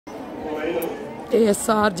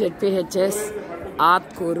ASRZPHS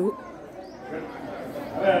Atkur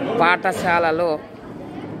పాఠశాలలో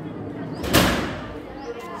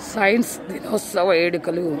science దినోత్సవ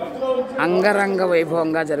వేడుకలు అంగరంగ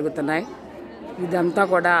వైభవంగా జరుగుతున్నాయి. ఇదంతా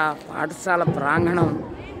కూడా పాఠశాల ప్రాంగణం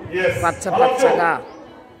పచ్చపచ్చగా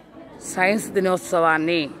సైన్స్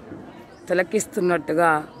దినోత్సవాన్ని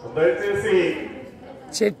తిలకిస్తున్నట్టుగా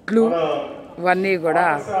చెట్లు ఇవన్నీ కూడా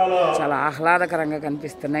చాలా ఆహ్లాదకరంగా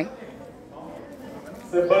కనిపిస్తున్నాయి.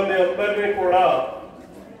 సిబ్బంది అందరినీ కూడా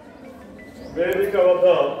వేదిక వద్ద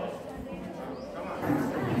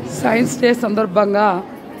సైన్స్ డే సందర్భంగా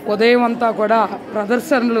ఉదయం అంతా కూడా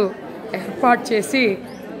ప్రదర్శనలు ఏర్పాటు చేసి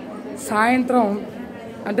సాయంత్రం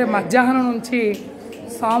అంటే మధ్యాహ్నం నుంచి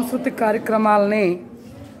సాంస్కృతిక కార్యక్రమాలని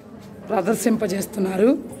ప్రదర్శింపజేస్తున్నారు.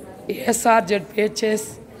 ASRZPHS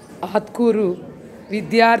ఆత్కూరు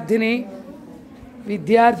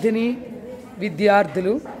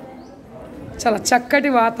విద్యార్థులు చాలా చక్కటి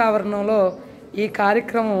వాతావరణంలో ఈ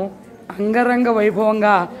కార్యక్రమం అంగరంగ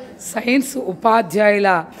వైభవంగా సైన్స్ ఉపాధ్యాయుల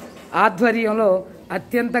ఆధ్వర్యంలో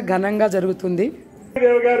అత్యంత ఘనంగా జరుగుతుంది.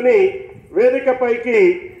 గారిని వేదికపైకి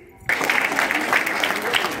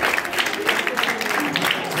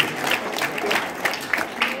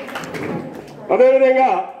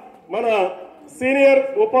అదేవిధంగా మన సీనియర్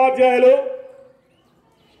ఉపాధ్యాయులు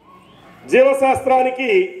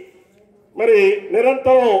జీవశాస్త్రానికి మరి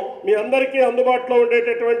నిరంతరం మీ అందరికీ అందుబాటులో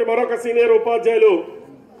ఉండేటటువంటి మరొక సీనియర్ ఉపాధ్యాయులు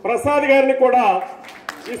ప్రసాద్ గారిని కూడా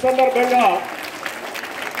ఈ సందర్భంగా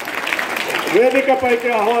వేదికపైకి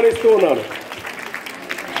ఆహ్వానిస్తూ ఉన్నారు.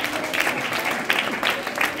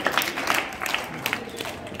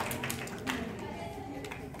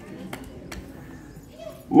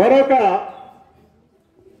 మరొక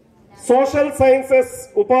సోషల్ సైన్సెస్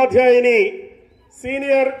ఉపాధ్యాయుని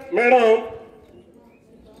సీనియర్ మేడం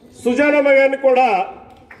సుజానమ్మ గారిని కూడా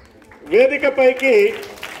వేదికపైకి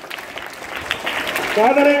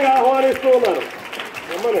సాధారణంగా ఆహ్వానిస్తూ ఉన్నారు.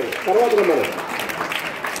 తర్వాత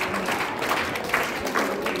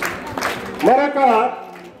మరొక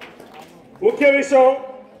ముఖ్య విషయం,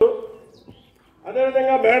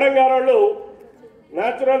 అదేవిధంగా మేడం గారు వాళ్ళు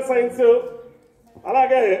న్యాచురల్ సైన్స్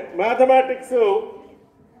అలాగే మ్యాథమెటిక్స్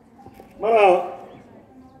మన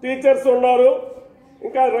టీచర్స్ ఉన్నారు,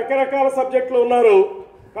 ఇంకా రకరకాల సబ్జెక్టులు ఉన్నారు.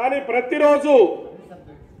 కానీ ప్రతిరోజు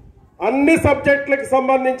అన్ని సబ్జెక్టులకు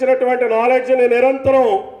సంబంధించినటువంటి నాలెడ్జ్ని నిరంతరం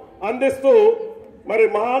అందిస్తూ మరి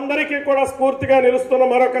మా అందరికీ కూడా స్ఫూర్తిగా నిలుస్తున్న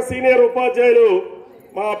మరొక సీనియర్ ఉపాధ్యాయులు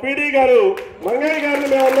మా పీడీ గారు మంగయ్య గారిని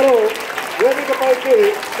మేమందరం వేదికపైకి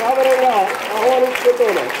సాధారణంగా ఆహ్వానించుకుంటూ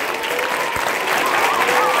ఉన్నాం.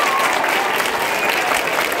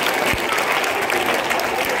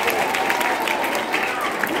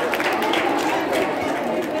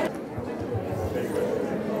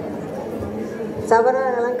 సభను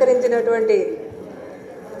అలంకరించినటువంటి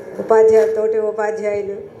తోటి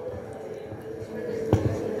ఉపాధ్యాయులు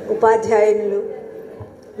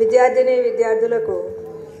విద్యార్థులకు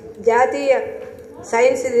జాతీయ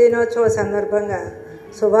సైన్స్ దినోత్సవ సందర్భంగా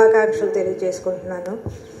శుభాకాంక్షలు తెలియజేసుకుంటున్నాను.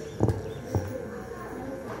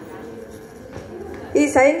 ఈ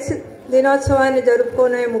సైన్స్ దినోత్సవాన్ని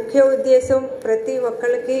జరుపుకునే ముఖ్య ఉద్దేశం ప్రతి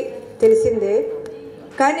ఒక్కరికి తెలిసిందే.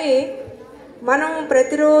 కానీ మనం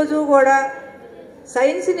ప్రతిరోజు కూడా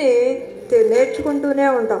సైన్స్ని నేర్చుకుంటూనే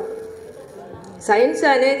ఉంటాం. సైన్స్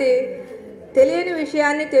అనేది తెలియని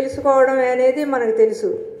విషయాన్ని తెలుసుకోవడం అనేది మనకు తెలుసు.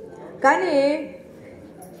 కానీ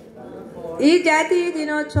ఈ జాతీయ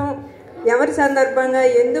దినోత్సవం ఎవరి సందర్భంగా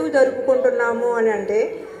ఎందుకు జరుపుకుంటున్నాము అని అంటే,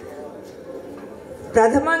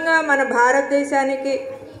 ప్రథమంగా మన భారతదేశానికి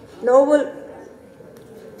నోబెల్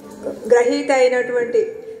గ్రహీత అయినటువంటి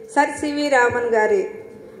సర్ సివి రామన్ గారి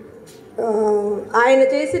ఆయన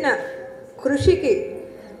చేసిన కృషికి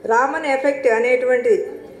రామన్ ఎఫెక్ట్ అనేటువంటి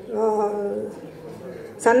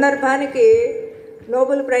సందర్భానికి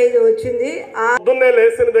నోబెల్ ప్రైజ్ వచ్చింది. పొద్దున్నే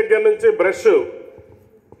లేచిన దగ్గర నుంచి బ్రష్,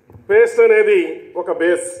 పేస్ట్ అనేది ఒక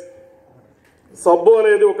బేస్, సబ్బు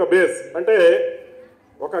అనేది ఒక బేస్, అంటే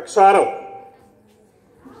ఒక క్షారం,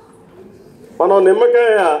 మనం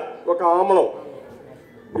నిమ్మకాయ ఒక ఆమ్లం,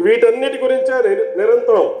 వీటన్నిటి గురించే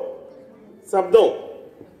నిరంతరం శబ్దం,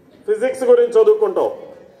 ఫిజిక్స్ గురించి చదువుకుంటాం.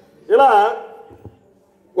 ఇలా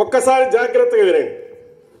ఒక్కసారి జాగ్రత్తగా వినండి.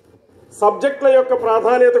 సబ్జెక్టుల యొక్క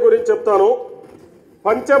ప్రాధాన్యత గురించి చెప్తాను.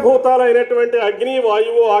 పంచభూతాలైనటువంటి అగ్ని,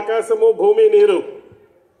 వాయువు, ఆకాశము, భూమి, నీరు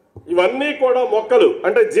ఇవన్నీ కూడా మొక్కలు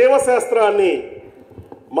అంటే జీవశాస్త్ర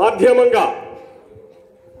మాధ్యమంగా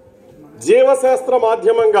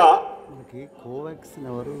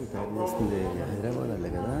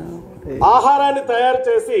ఆహారాన్ని తయారు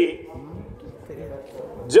చేసి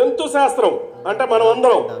జంతు శాస్త్రం అంటే మనం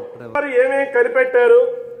అందరం మరి ఏమేమి కనిపెట్టారు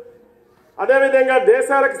అదేవిధంగా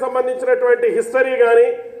దేశాలకు సంబంధించినటువంటి హిస్టరీ కానీ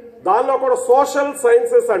దానిలో కూడా సోషల్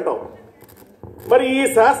సైన్సెస్ అంటాం. మరి ఈ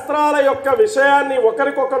శాస్త్రాల యొక్క విషయాన్ని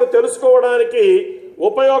ఒకరికొకరు తెలుసుకోవడానికి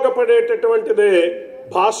ఉపయోగపడేటటువంటిదే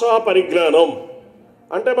భాషా పరిజ్ఞానం.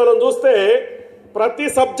 అంటే మనం చూస్తే ప్రతి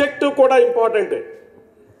సబ్జెక్టు కూడా ఇంపార్టెంటే.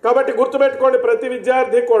 కాబట్టి గుర్తుపెట్టుకోండి, ప్రతి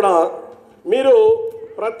విద్యార్థి కూడా మీరు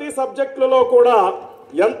ప్రతి సబ్జెక్టులలో కూడా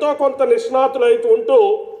ఎంతో కొంత నిష్ణాతులైతూ ఉంటూ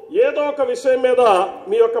ఏదో ఒక విషయం మీద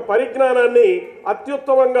మీ యొక్క పరిజ్ఞానాన్ని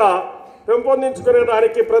అత్యుత్తమంగా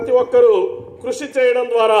పెంపొందించుకునేదానికి ప్రతి ఒక్కరూ కృషి చేయడం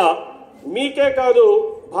ద్వారా మీకే కాదు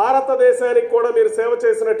భారతదేశానికి కూడా మీరు సేవ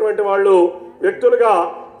చేసినటువంటి వాళ్ళు వ్యక్తులుగా,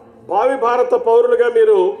 భావి భారత పౌరులుగా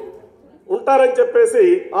మీరు ఉంటారని చెప్పేసి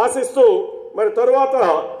ఆశిస్తూ మరి తరువాత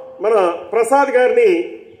మన ప్రసాద్ గారిని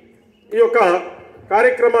ఈ యొక్క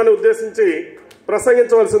కార్యక్రమాన్ని ఉద్దేశించి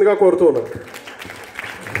ప్రసంగించవలసిందిగా కోరుతూ ఉన్నాను.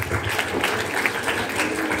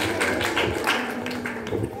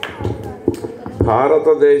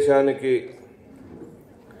 భారతదేశానికి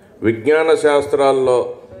విజ్ఞాన శాస్త్రాల్లో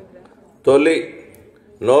తొలి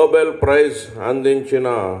నోబెల్ ప్రైజ్ అందించిన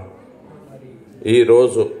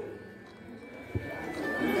ఈరోజు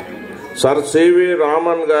సర్ సివి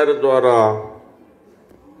రామన్ గారి ద్వారా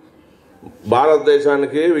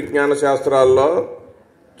భారతదేశానికి విజ్ఞాన శాస్త్రాల్లో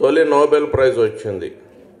తొలి నోబెల్ ప్రైజ్ వచ్చింది.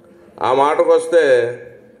 ఆ మాటకు వస్తే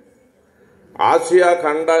ఆసియా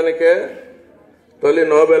ఖండానికే తొలి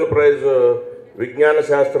నోబెల్ ప్రైజ్ విజ్ఞాన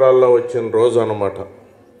శాస్త్రాల్లో వచ్చిన రోజు అన్నమాట.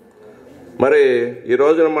 మరి ఈ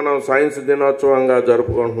రోజున మనం సైన్స్ దినోత్సవంగా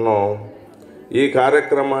జరుపుకుంటున్నాం. ఈ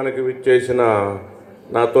కార్యక్రమానికి విచ్చేసిన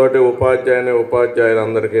నా తోటి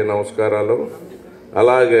ఉపాధ్యాయులందరికీ నమస్కారాలు.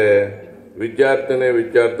 అలాగే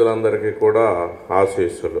విద్యార్థులందరికీ కూడా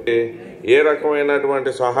ఆశీస్సులు. ఏ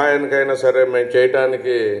రకమైనటువంటి సహాయానికైనా సరే మేము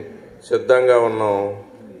చేయటానికి సిద్ధంగా ఉన్నాం.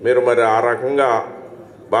 మీరు మరి ఆ రకంగా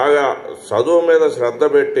బాగా చదువు మీద శ్రద్ధ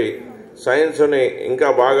పెట్టి సైన్స్ని ఇంకా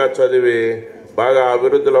బాగా చదివి బాగా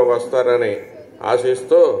అభివృద్ధిలోకి వస్తారని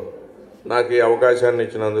ఆశిస్తూ నాకు ఈ అవకాశాన్ని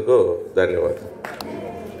ఇచ్చినందుకు ధన్యవాదాలు.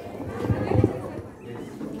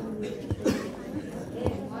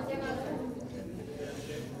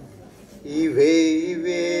 ఇవే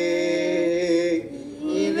ఇవే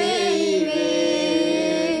ఇవే ఇవే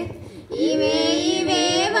ఇవే ఇవే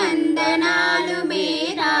వందనాలు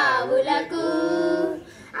మేధావులకు,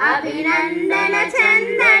 అభినందన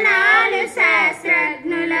చందనాలు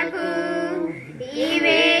శాస్త్రజ్ఞులకు.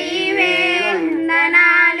 ఇవే ఇవే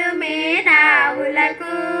వందనాలు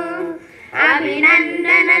మేధావులకు,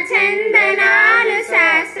 అభినందన చందనాలు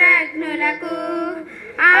శాస్త్రజ్ఞులకు.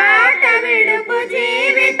 ఆట విడుపు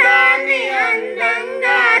జీవితాన్ని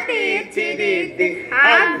అందంగా తీర్చిదిద్ది,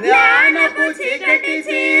 అజ్ఞానపు చీకటి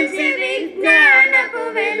చీల్చి విజ్ఞానపు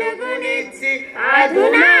వెలుగునిచ్చి,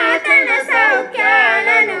 అధునాతన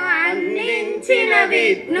సౌఖ్యాలను అందించిన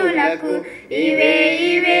విఘ్నులకు. ఇవే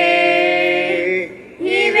ఇవే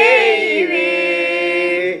ఇవే ఇవే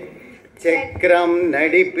చక్రం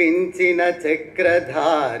నడిపించిన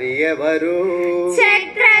చక్రధారి ఎవరు?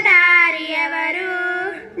 చక్రధారి ఎవరు?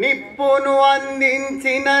 నిప్పును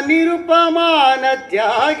అందించిన నిరుపమాన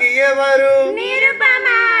త్యాగి ఎవరు?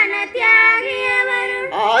 నిరుపమాన త్యాగి ఎవరు?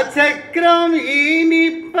 ఆ చక్రం ఈ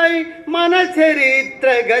నిప్పై మన చరిత్ర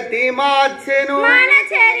గతి మార్చెను, మన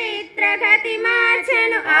చరిత్ర గతి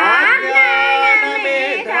మార్చెను. ఆ జ్ఞాన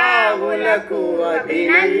మేధావులకు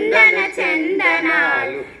అభినందన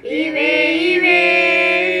చందనాలు. ఇవే ఇవే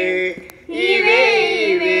ఇవే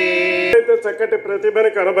ఇవే చక్కటి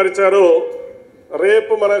ప్రతిభని కనబరిచారు.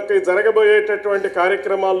 రేపు మనకి జరగబోయేటటువంటి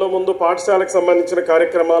కార్యక్రమాల్లో ముందు పాఠశాలకు సంబంధించిన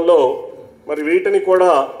కార్యక్రమాల్లో మరి వీటిని కూడా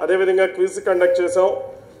అదేవిధంగా క్విజ్ కండక్ట్ చేసాం.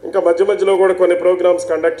 ఇంకా మధ్య మధ్యలో కూడా కొన్ని ప్రోగ్రామ్స్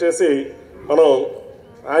కండక్ట్ చేసి మనం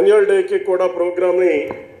యాన్యువల్ డేకి కూడా ప్రోగ్రామ్ని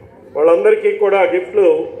వాళ్ళందరికీ కూడా గిఫ్ట్లు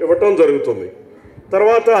ఇవ్వటం జరుగుతుంది.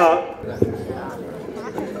 తర్వాత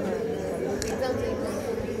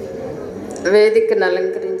వేదికను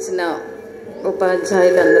అలంకరించిన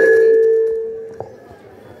ఉపాధ్యాయులందరికీ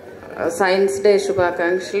సైన్స్ డే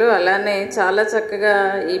శుభాకాంక్షలు. అలానే చాలా చక్కగా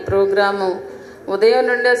ఈ ప్రోగ్రాము ఉదయం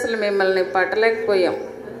నుండి అసలు మిమ్మల్ని పట్టలేకపోయాం.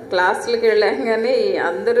 క్లాసులకు వెళ్ళాం కానీ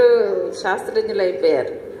అందరూ శాస్త్రజ్ఞులు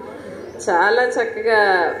అయిపోయారు. చాలా చక్కగా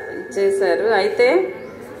చేశారు. అయితే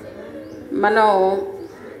మనం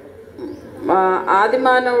ఆది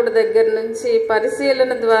మానవుడి దగ్గర నుంచి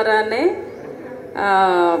పరిశీలన ద్వారానే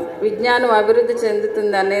విజ్ఞానం అభివృద్ధి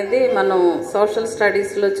చెందుతుంది అనేది మనం సోషల్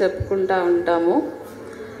స్టడీస్లో చెప్పుకుంటూ ఉంటాము.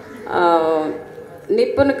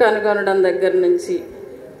 నిప్పును కనుగొనడం దగ్గర నుంచి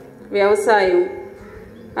వ్యవసాయం,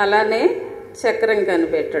 అలానే చక్రం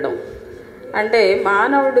కనిపెట్టడం, అంటే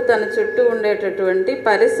మానవుడు తన చుట్టూ ఉండేటటువంటి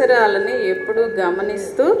పరిసరాలని ఎప్పుడూ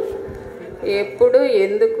గమనిస్తూ ఎప్పుడు,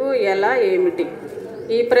 ఎందుకు, ఎలా, ఏమిటి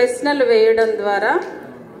ఈ ప్రశ్నలు వేయడం ద్వారా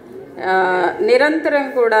నిరంతరం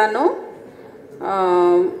కూడాను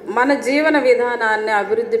మన జీవన విధానాన్ని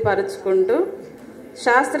అభివృద్ధి పరుచుకుంటూ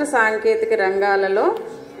శాస్త్ర సాంకేతిక రంగాలలో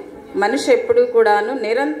మనిషి ఎప్పుడూ కూడాను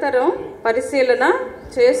నిరంతరం పరిశీలన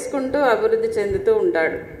చేసుకుంటూ అభివృద్ధి చెందుతూ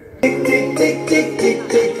ఉంటాడు.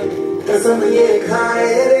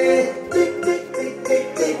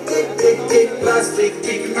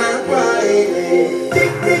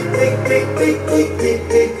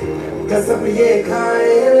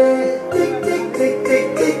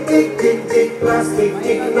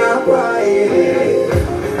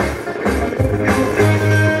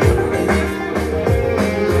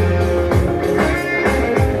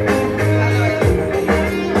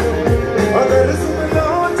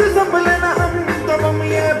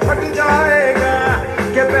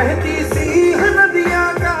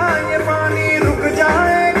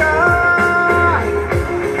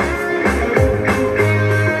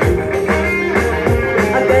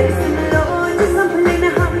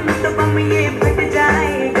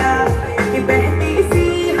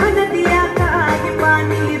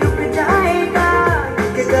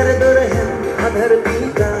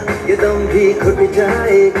 घुट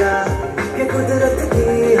जाएगा कि कुदरत की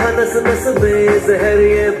नस नस में जहर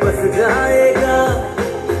ये बस जाएगा.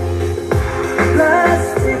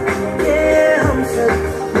 प्लास्टिक के हम सब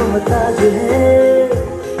मोहताज है,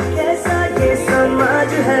 कैसा ये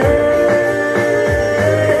समाज है.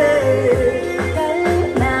 कल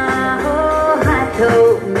ना हो हाथों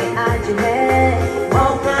में आज है,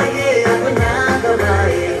 मौका ये अब ना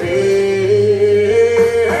गवाए रे.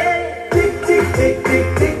 टिक टिक टिक टिक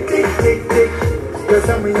टिक टिक टिक टिक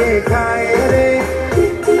कसम ये खाए रे.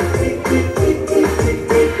 टिक टिक टिक टिक टिक टिक टिक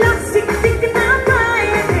टिक प्लास्टिक टिक ना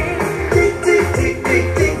पाए रे. टिक टिक टिक टिक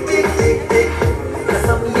टिक टिक टिक टिक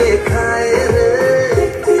कसम ये खाए रे.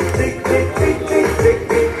 टिक टिक टिक टिक टिक टिक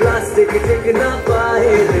टिक प्लास्टिक टिक ना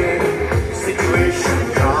पाए रे. सिचुएशन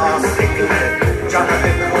ड्रास्टिक है, जहाँ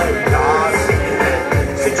देखो प्लास्टिक है.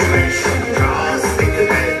 सिचुएशन ड्रास्टिक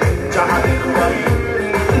है, जहाँ देखो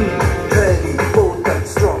थैली बोतल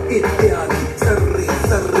स्ट्रॉ इत्यादि सर्रे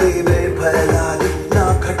सर्रे में फैला दे. ना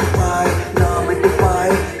खट पाए ना मिट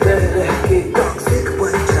पाए, रह रह के टॉक्सिक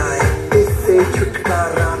बन जाए. इससे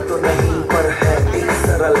छुटकारा तो नहीं पर है एक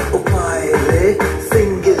सरल उपाय रे.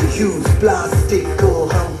 सिंगल यूज प्लास्टिक को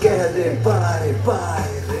हम कह दे बाय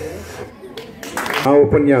बाय रे. ఆ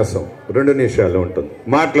ఉపన్యాసం 2 నిమిషాలు ఉంటుంది.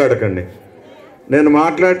 మాట్లాడకండి, నేను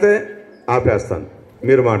మాట్లాడితే ఆపేస్తాను,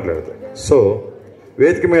 మీరు మాట్లాడితే. సో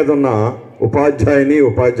వేదిక మీద ఉన్న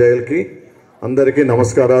ఉపాధ్యాయులకి అందరికీ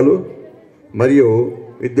నమస్కారాలు మరియు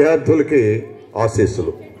విద్యార్థులకి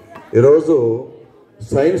ఆశీస్సులు. ఈరోజు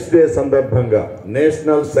సైన్స్ డే సందర్భంగా,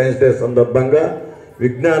 నేషనల్ సైన్స్ డే సందర్భంగా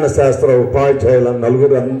విజ్ఞాన శాస్త్ర ఉపాధ్యాయుల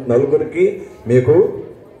నలుగురికి మీకు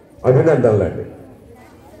అభినందనలండి.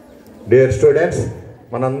 డియర్ స్టూడెంట్స్,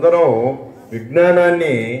 మనందరం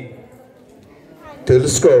విజ్ఞానాన్ని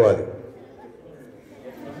తెలుసుకోవాలి.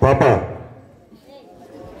 పాప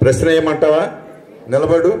ప్రశ్న ఏమంటావా?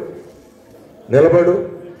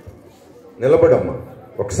 నిలబడమ్మా,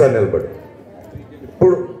 ఒకసారి నిలబడు.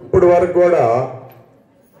 ఇప్పుడు వరకు కూడా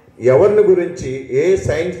ఎవరిని గురించి, ఏ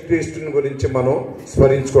సైంటిస్ట్ని గురించి మనం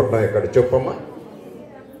స్మరించుకుంటున్నాం ఇక్కడ చెప్పమ్మా.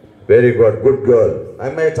 Very good, good girl.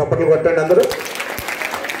 అమ్మాయి చప్పట్లు కొట్టండి అందరూ.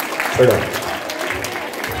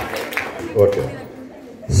 ఓకే.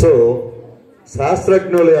 సో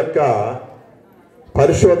శాస్త్రజ్ఞుల యొక్క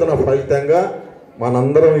పరిశోధన ఫలితంగా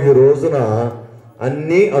మనందరం ఈ రోజున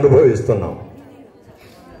అన్నీ అనుభవిస్తున్నాం.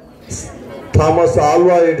 Thomas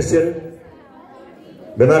Alva Edison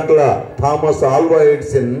వినట్లా, Thomas Alva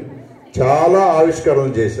Edison చాలా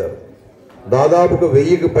ఆవిష్కరణలు చేశారు. దాదాపుగా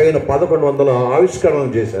 1000కి పైన 1100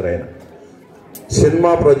 ఆవిష్కరణలు చేశారు ఆయన.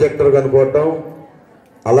 సినిమా ప్రొజెక్టర్ కనుక్కోవటం,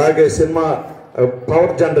 అలాగే సినిమా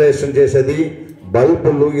పవర్ జనరేషన్ చేసేది,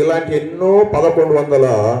 బల్బులు, ఇలాంటి ఎన్నో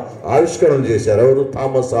 1100 ఆవిష్కరణలు చేశారు. ఎవరు?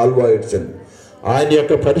 Thomas Alva Edison. ఆయన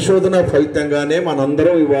యొక్క పరిశోధన ఫలితంగానే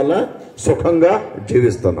మనందరం ఇవాళ సుఖంగా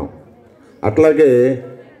జీవిస్తున్నాం. అట్లాగే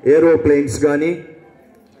ఏరోప్లేన్స్ కానీ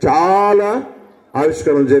చాలా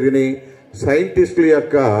ఆవిష్కరణలు జరిగినాయి. సైంటిస్టుల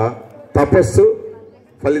యొక్క తపస్సు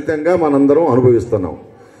ఫలితంగా మనందరం అనుభవిస్తున్నాం.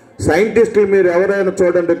 సైంటిస్టులు మీరు ఎవరైనా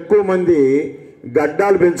చూడండి, ఎక్కువ మంది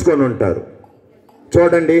గడ్డాలు పెంచుకొని ఉంటారు.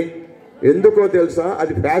 చూడండి, ఎందుకో తెలుసా?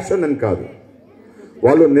 అది ఫ్యాషన్ అని కాదు.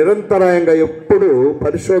 వాళ్ళు నిరంతరాయంగా ఎప్పుడు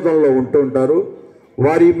పరిశోధనలో ఉంటూ ఉంటారు.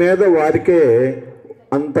 వారి మీద వారికే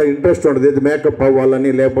అంత ఇంట్రెస్ట్ ఉండదు. ఇది మేకప్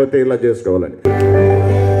అవ్వాలని, లేకపోతే ఇలా చేసుకోవాలని.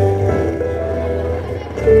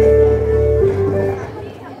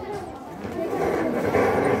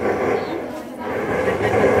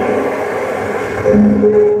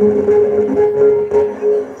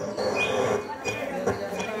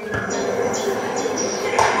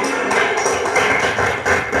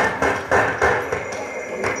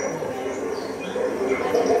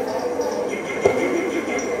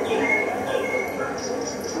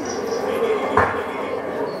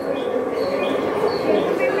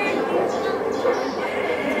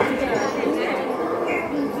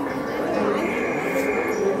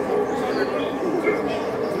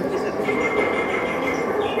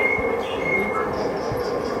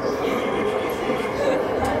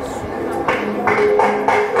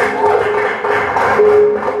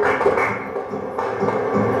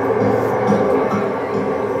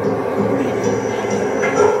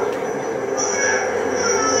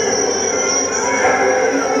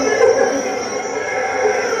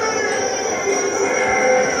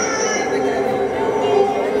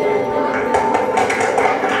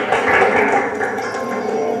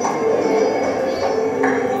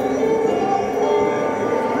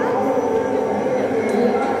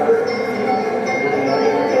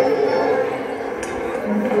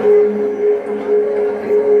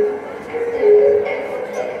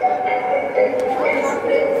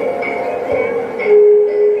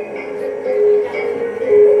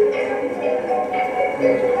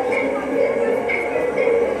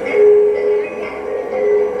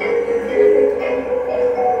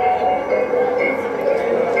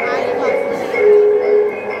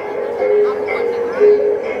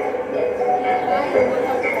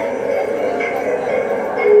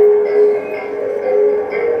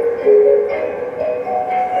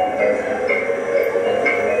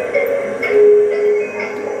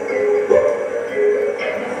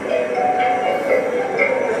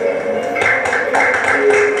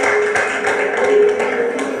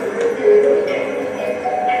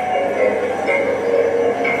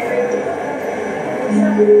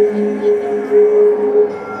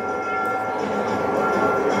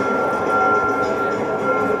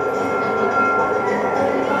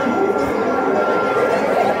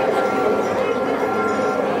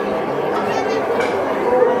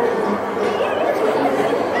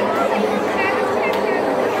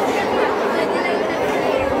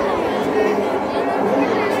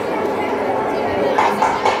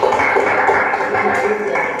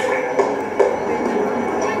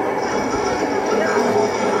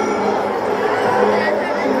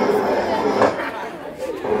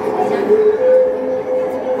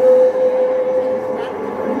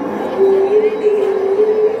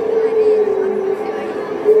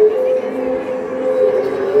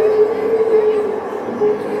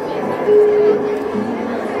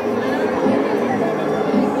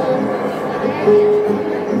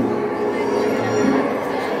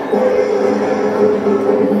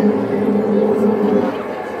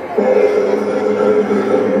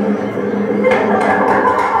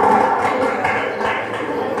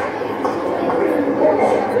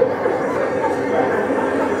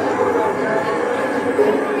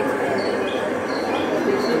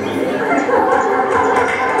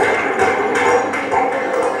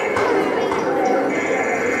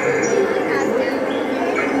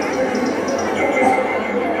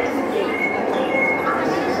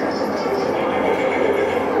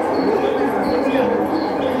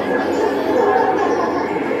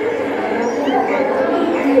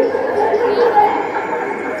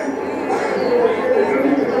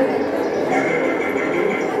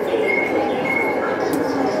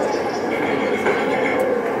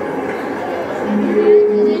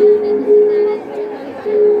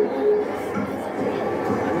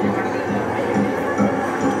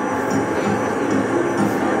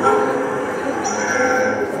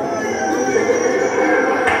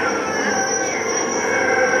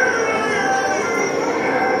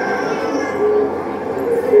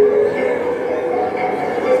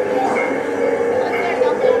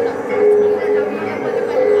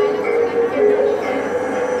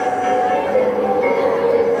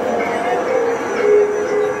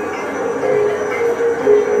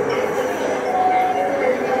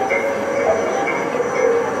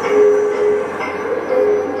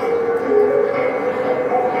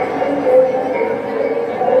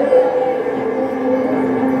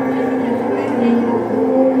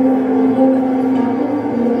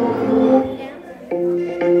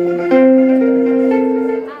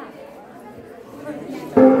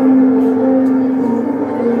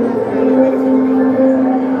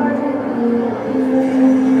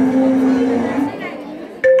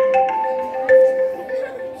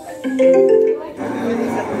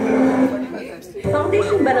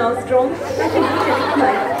 फाउंडेशन बनाओ स्ट्रॉन्ग ताकि नीचे दिख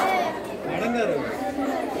पाए।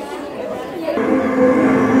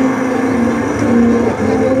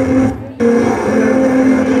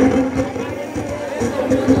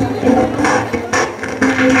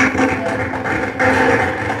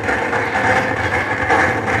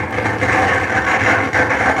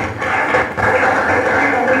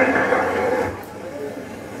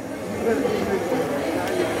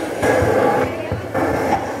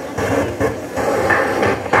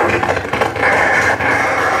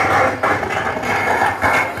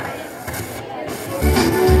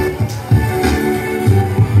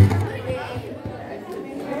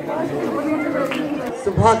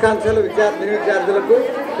 శుభాకాంక్షలు విద్యార్థులకు,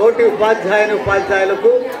 తోటి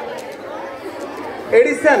ఉపాధ్యాయులకు.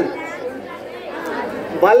 ఎడిసన్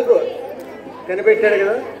బల్బ్ కనిపెట్టాడు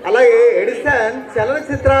కదా, అలాగే ఎడిసన్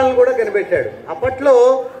చలనచిత్రాలను కూడా కనిపెట్టాడు. అప్పట్లో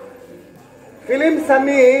ఫిలిమ్స్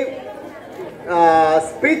అన్నీ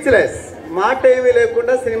స్పీచ్లెస్, మాట ఏమీ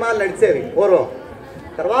లేకుండా సినిమాలు నడిచేవి పూర్వం.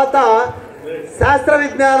 తర్వాత శాస్త్ర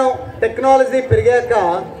విజ్ఞానం టెక్నాలజీ పెరిగాక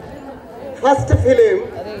ఫస్ట్ ఫిలిం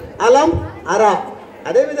అలం అరా.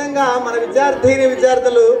 అదేవిధంగా మన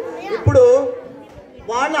విద్యార్థులు ఇప్పుడు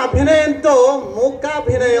వాళ్ళ అభినయంతో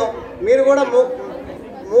మూకాభినయం, మీరు కూడా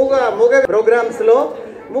మూగ ప్రోగ్రామ్స్లో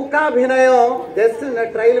మూకాభినయం జస్ట్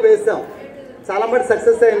ట్రైల్ వేసాం, చాలా మటు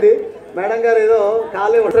సక్సెస్ అయింది. మేడం గారు ఏదో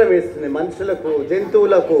కాలే వస్త్రం వేస్తుంది మనుషులకు,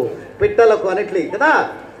 జంతువులకు, పిట్టలకు అన్నిట్లీ కదా.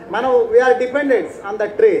 మనం we are dependents on the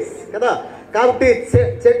trees కదా. కాబట్టి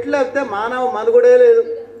చెట్లు అయితే మానవ మనుగడే లేదు,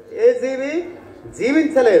 ఏ జీవి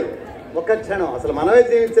జీవించలేదు ఒక్క క్షణం. అసలు మనమే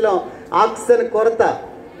జీవించలేం, ఆక్సిజన్ కొరత,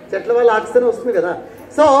 చెట్ల వల్ల ఆక్సిజన్ వస్తుంది కదా.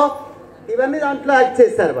 సో ఇవన్నీ దాంట్లో యాక్ట్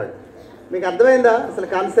చేశారు వాళ్ళు. మీకు అర్థమైందా అసలు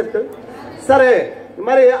కాన్సెప్ట్? సరే,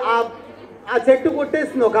 మరి ఆ చెట్టు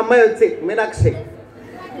కొట్టేసింది ఒక అమ్మాయి వచ్చి, మీనాక్షి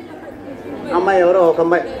అమ్మాయి, ఎవరో ఒక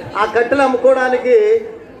అమ్మాయి. ఆ కట్టెలు అమ్ముకోవడానికి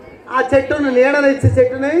ఆ చెట్టును నీడనిచ్చి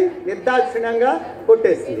చెట్టుని నిర్దాక్షిణ్యంగా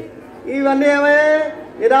కొట్టేసింది. ఇవన్నీ ఏమయ్యాయి,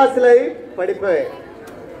 నిరాశలై పడిపోయాయి.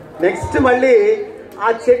 నెక్స్ట్ మళ్ళీ ఆ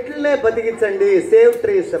చెట్లనే బతికించండి, సేవ్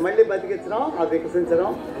ట్రీస్, మళ్ళీ బతికించడం, అది వికసించడం.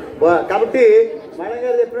 కాబట్టి మేడం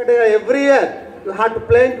గారు చెప్పినట్టుగా every year you have to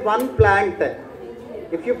plant one plant.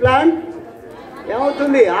 If you plant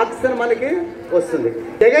ఏమవుతుంది, ఆక్సిజన్ మనకి వస్తుంది.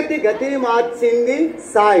 జగతి గతి మార్చింది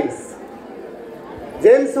సైన్స్.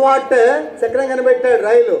 జేమ్స్ వాట్ చక్రం కనిపెట్టాడు,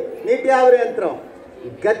 రైలు, నీటి ఆవిరి యంత్రం,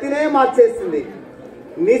 గతినే మార్చేసింది.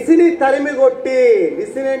 నిసిని తరిమి కొట్టి,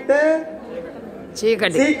 నిసిని అంటే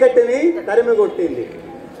చీకటిని తరిమి కొట్టింది,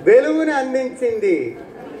 వెలుగుని అందించింది.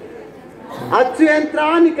 అచ్చు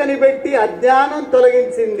యంత్రాన్ని కనిపెట్టి అజ్ఞానం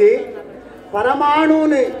తొలగించింది.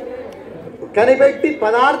 పరమాణువుని కనిపెట్టి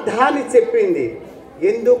పదార్థాన్ని చెప్పింది.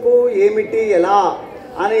 ఎందుకు, ఏమిటి, ఎలా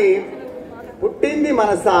అని పుట్టింది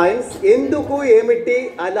మన సైన్స్. ఎందుకు, ఏమిటి,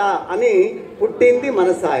 అలా అని పుట్టింది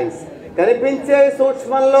మన సైన్స్. కనిపించే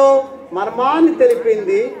సూక్ష్మంలో మర్మాన్ని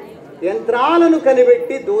తెలిపింది. యంత్రాలను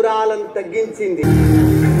కనిపెట్టి దూరాలను తగ్గించింది.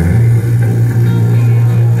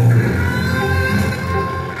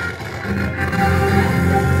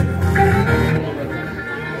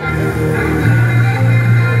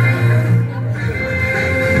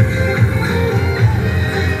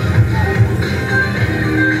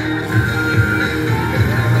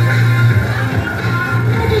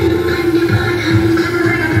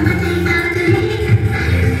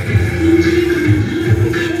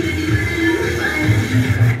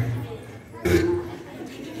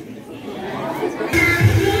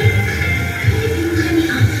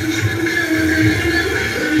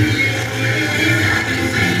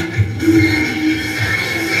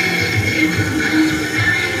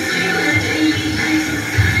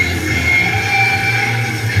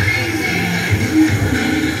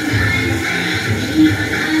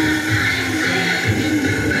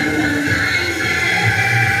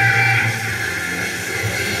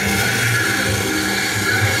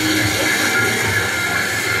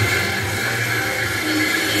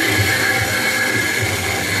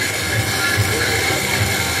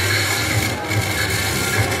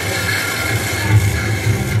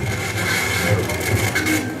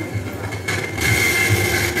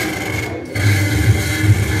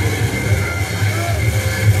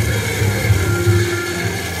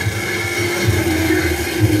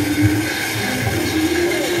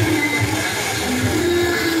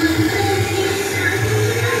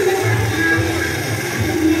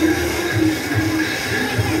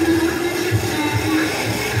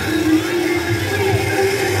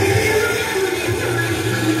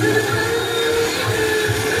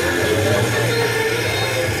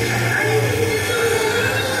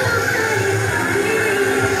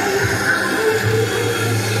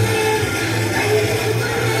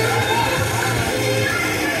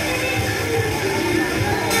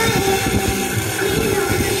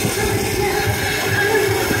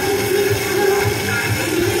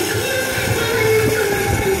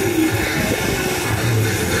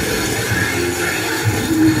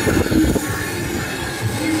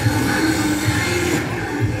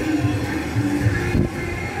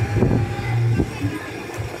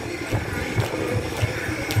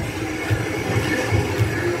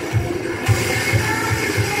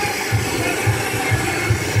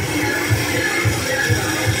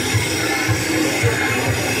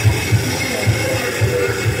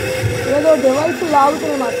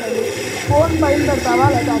 లాగుతున్నాయి మాట్లాడి ఫోన్ పైన పెడతావా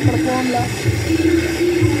లేదా అక్కడ ఫోన్లో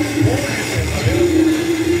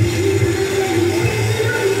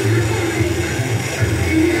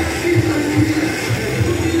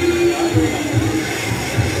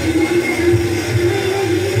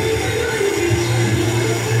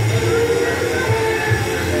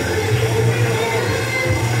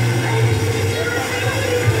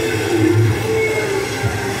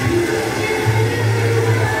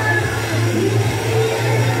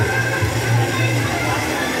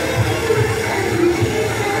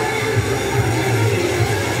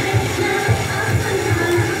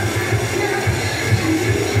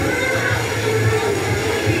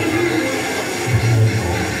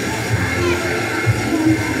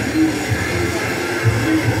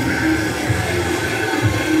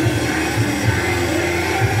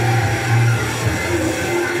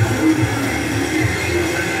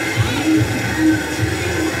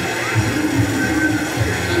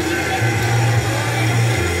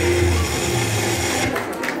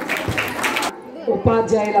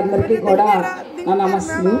ఉపాధ్యాయులందరికీ కూడా నా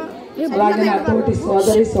నమస్సులు. అలాగే నా తోటి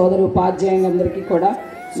సోదరు ఉపాధ్యాయులందరికీ కూడా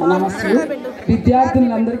నా నమస్సులు.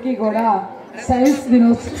 విద్యార్థులందరికీ కూడా సైన్స్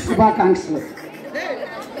దినోత్సవ శుభాకాంక్షలు.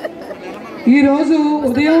 ఈరోజు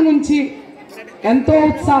ఉదయం నుంచి ఎంతో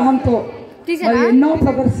ఉత్సాహంతో మరి ఎన్నో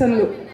ప్రదర్శనలు